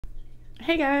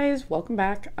Hey guys, welcome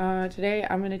back. Today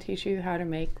I'm going to teach you how to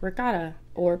make ricotta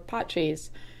or pot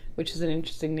cheese, which is an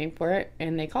interesting name for it,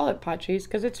 and they call it pot cheese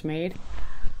because it's made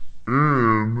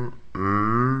in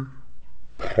a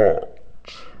pot.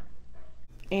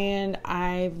 And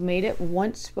I've made it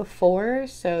once before,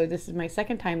 so this is my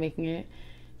second time making it.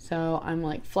 So I'm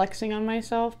like flexing on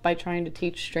myself by trying to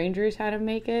teach strangers how to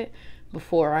make it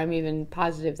before I'm even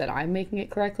positive that I'm making it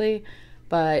correctly.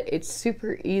 But it's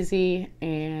super easy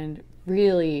and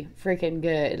really freaking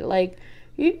good. Like,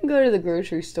 you can go to the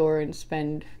grocery store and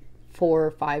spend $4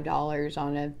 or $5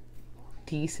 on a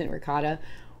decent ricotta,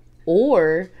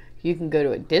 or you can go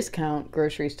to a discount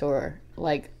grocery store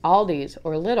like Aldi's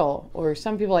or Lidl, or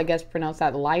some people I guess pronounce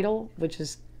that Lidl, which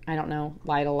is, I don't know,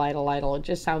 Lidl, it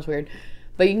just sounds weird.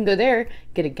 But you can go there,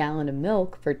 get a gallon of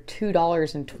milk for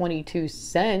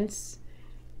 $2.22,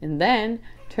 and then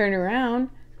turn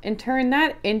around and turn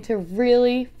that into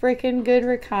really freaking good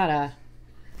ricotta.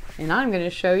 And I'm going to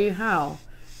show you how.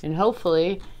 And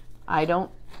hopefully I don't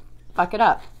fuck it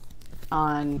up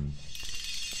on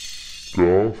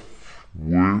Stuff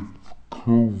with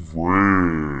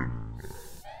Corinne.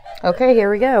 Okay, here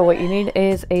we go. What you need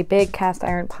is a big cast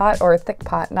iron pot or a thick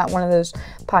pot, not one of those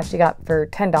pots you got for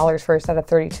 $10 for a set of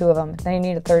 32 of them. Then you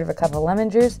need a third of a cup of lemon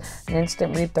juice, an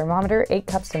instant read thermometer, 8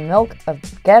 cups of milk, a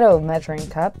ghetto measuring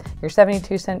cup, your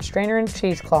 72-cent strainer, and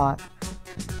cheesecloth.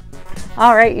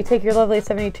 All right, you take your lovely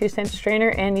 72-cent strainer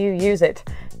and you use it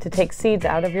to take seeds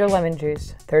out of your lemon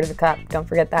juice. Third of a cup, don't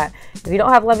forget that. If you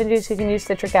don't have lemon juice, you can use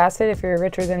citric acid if you're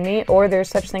richer than me, or there's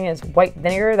such thing as white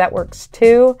vinegar, that works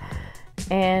too.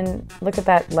 And look at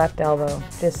that left elbow,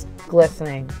 just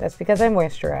glistening. That's because I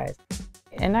moisturized.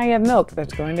 And now you have milk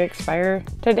that's going to expire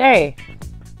today.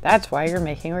 That's why you're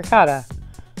making ricotta.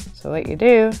 So what you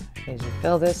do is you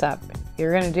fill this up.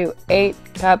 You're going to do 8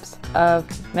 cups of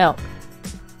milk,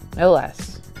 no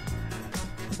less.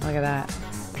 Look at that.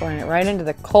 Pouring it right into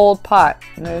the cold pot.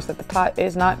 Notice that the pot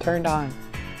is not turned on.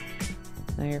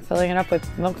 Now you're filling it up with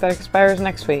milk that expires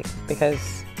next week,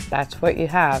 because that's what you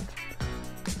have.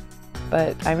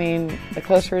 But, I mean, the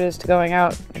closer it is to going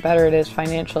out, the better it is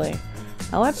financially.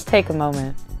 Now let's take a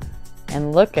moment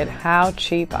and look at how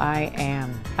cheap I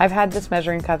am. I've had this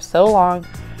measuring cup so long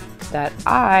that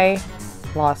I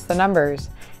lost the numbers,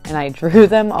 and I drew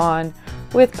them on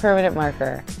with permanent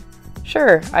marker.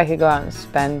 Sure, I could go out and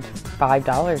spend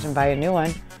 $5 and buy a new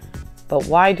one, but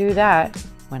why do that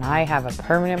when I have a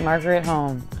permanent marker at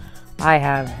home? I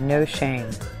have no shame.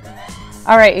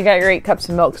 All right, you got your 8 cups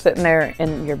of milk sitting there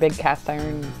in your big cast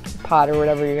iron pot or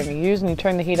whatever you're going to use, and you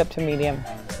turn the heat up to medium.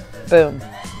 Boom.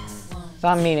 It's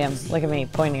on medium. Look at me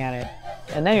pointing at it.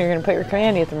 And then you're going to put your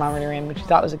candy thermometer in, which you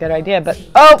thought was a good idea, but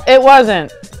oh, it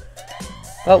wasn't.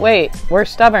 But wait, we're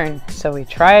stubborn, so we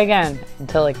try again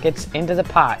until it gets into the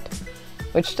pot,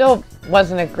 which still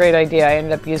wasn't a great idea. I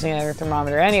ended up using another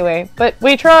thermometer anyway, but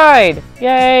we tried.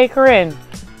 Yay, Corinne.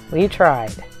 We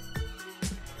tried.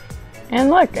 And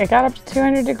look, it got up to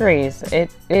 200 degrees. It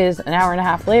is an hour and a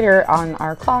half later on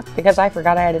our clock because I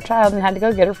forgot I had a child and had to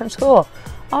go get her from school.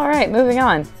 All right, moving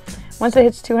on. Once it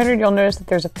hits 200, you'll notice that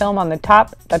there's a film on the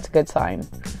top. That's a good sign.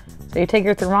 So you take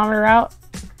your thermometer out,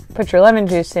 put your lemon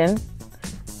juice in.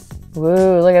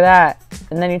 Woo, look at that.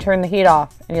 And then you turn the heat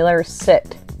off and you let her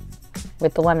sit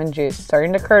with the lemon juice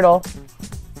starting to curdle.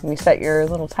 And you set your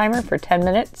little timer for 10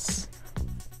 minutes.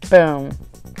 Boom.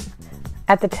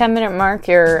 At the 10-minute mark,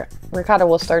 your ricotta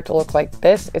will start to look like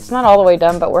this. It's not all the way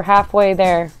done, but we're halfway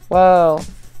there. Whoa,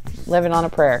 living on a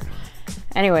prayer.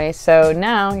 Anyway, so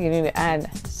now you need to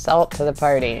add salt to the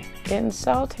party. Getting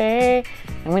salty.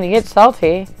 And when you get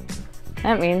salty,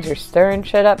 that means you're stirring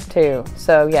shit up too.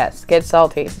 So yes, get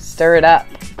salty, stir it up,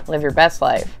 live your best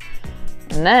life.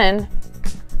 And then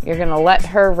you're gonna let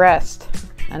her rest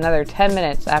another 10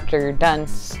 minutes after you're done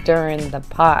stirring the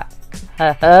pot.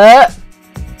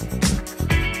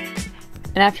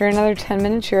 And after another 10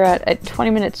 minutes, you're at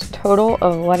 20 minutes total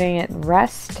of letting it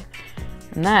rest.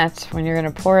 And that's when you're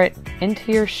going to pour it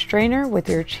into your strainer with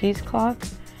your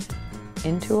cheesecloth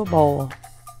into a bowl.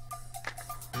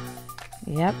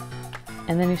 Yep.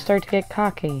 And then you start to get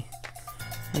cocky.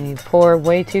 And you pour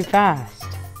way too fast.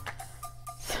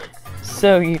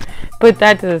 So you put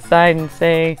that to the side and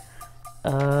say,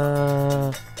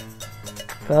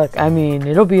 fuck, I mean,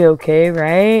 it'll be okay,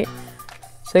 right?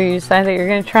 So you decide that you're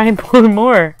going to try and pour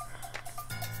more.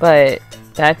 But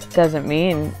that doesn't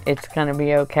mean it's going to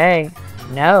be okay.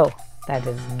 No, that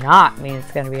does not mean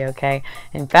it's going to be okay.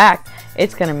 In fact,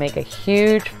 it's going to make a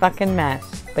huge fucking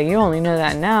mess. But you only know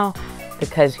that now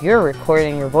because you're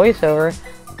recording your voiceover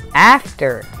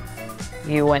after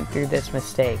you went through this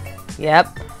mistake.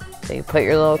 Yep. So you put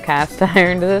your little cast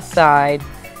iron to the side.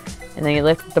 And then you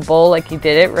lift the bowl like you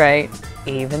did it right,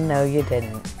 even though you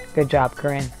didn't. Good job,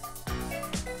 Corinne.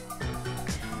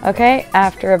 Okay,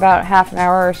 after about half an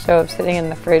hour or so of sitting in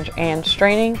the fridge and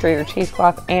straining through your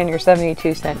cheesecloth and your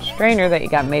 72-cent strainer that you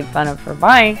got made fun of for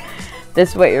buying, this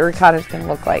is what your ricotta is going to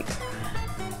look like.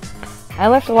 I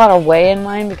left a lot of whey in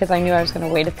mine because I knew I was going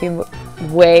to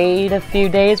wait a few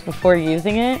days before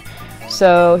using it.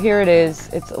 So here it is.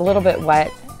 It's a little bit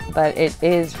wet, but it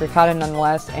is ricotta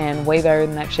nonetheless, and way better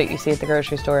than that shit you see at the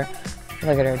grocery store.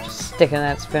 Look at her just sticking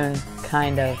that spoon,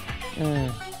 kind of.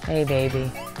 Hey, baby.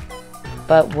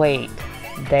 But wait,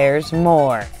 there's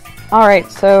more. Alright,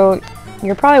 so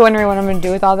you're probably wondering what I'm going to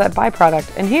do with all that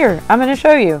byproduct. And here, I'm going to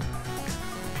show you.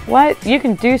 What? You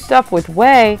can do stuff with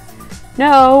whey?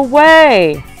 No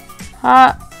way!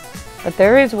 Huh? But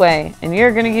there is whey, and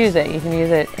you're going to use it. You can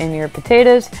use it in your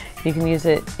potatoes. You can use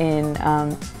it in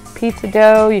pizza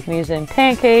dough. You can use it in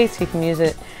pancakes. You can use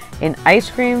it in ice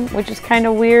cream, which is kind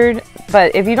of weird.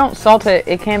 But if you don't salt it,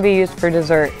 it can be used for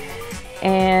dessert.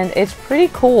 And it's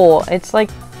pretty cool. It's like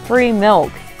free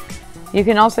milk. You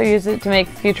can also use it to make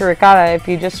future ricotta if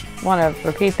you just want to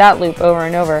repeat that loop over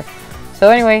and over.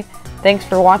 So anyway, thanks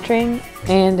for watching,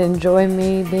 and enjoy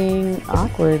me being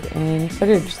awkward in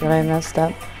footage that I messed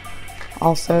up.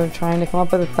 Also trying to come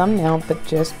up with a thumbnail, but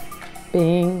just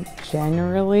being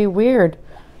generally weird.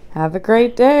 Have a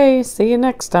great day. See you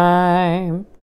next time.